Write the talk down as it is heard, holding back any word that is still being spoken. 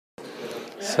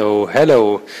So,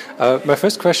 hello. My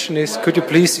first question is, could you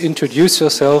please introduce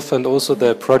yourself and also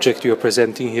the project you are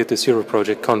presenting here at the Zero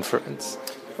Project Conference?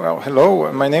 Well,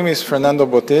 hello. My name is Fernando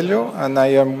Botelho, and I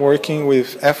am working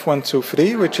with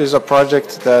F123, which is a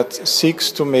project that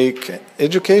seeks to make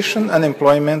education and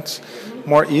employment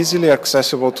more easily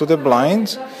accessible to the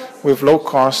blind with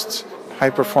low-cost,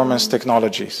 high-performance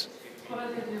technologies.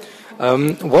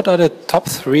 What are the top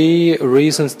 3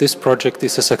 reasons this project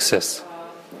is a success?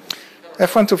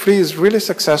 F123 is really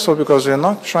successful because we are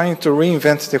not trying to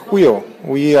reinvent the wheel.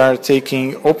 We are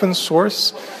taking open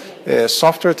source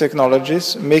software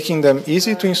technologies, making them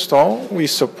easy to install. We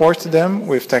support them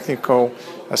with technical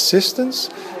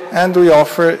assistance, and we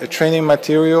offer training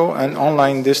material and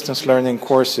online distance learning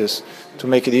courses to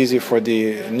make it easy for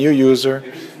the new user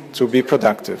to be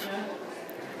productive.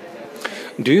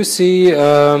 Do you see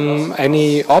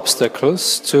any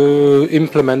obstacles to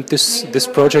implement this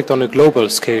project on a global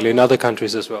scale in other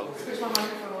countries as well?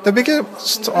 The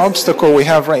biggest obstacle we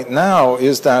have right now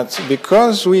is that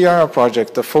because we are a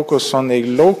project that focuses on a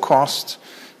low-cost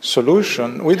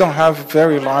solution, we don't have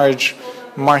very large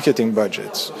marketing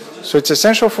budgets. So it's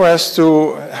essential for us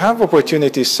to have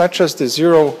opportunities such as the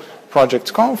Zero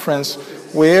Project Conference,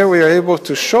 where we are able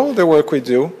to show the work we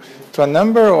do to a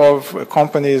number of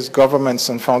companies, governments,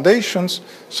 and foundations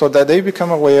so that they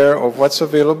become aware of what's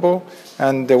available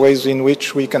and the ways in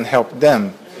which we can help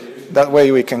them. That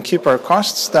way we can keep our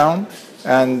costs down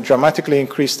and dramatically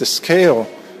increase the scale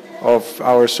of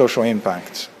our social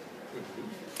impact.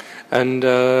 And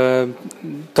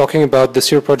talking about the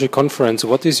Zero Project Conference,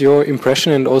 what is your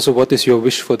impression and also what is your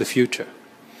wish for the future?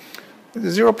 The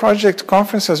Zero Project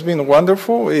Conference has been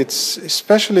wonderful. It's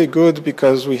especially good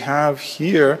because we have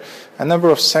here a number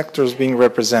of sectors being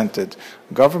represented: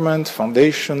 government,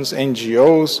 foundations,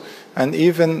 NGOs, and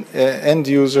even end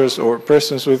users or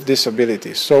persons with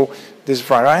disabilities. So this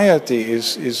variety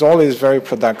is always very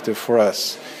productive for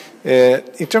us.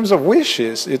 In terms of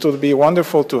wishes, it would be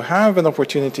wonderful to have an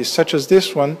opportunity such as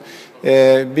this one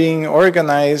being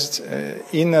organized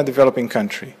in a developing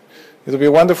country. It will be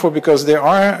wonderful because there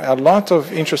are a lot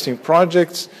of interesting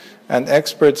projects and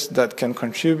experts that can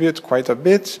contribute quite a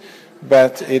bit,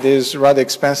 but it is rather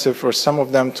expensive for some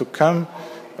of them to come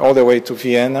all the way to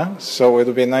Vienna. So it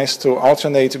would be nice to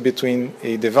alternate between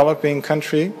a developing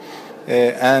country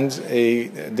and a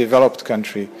developed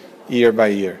country year by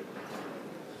year.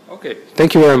 Okay,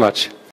 thank you very much.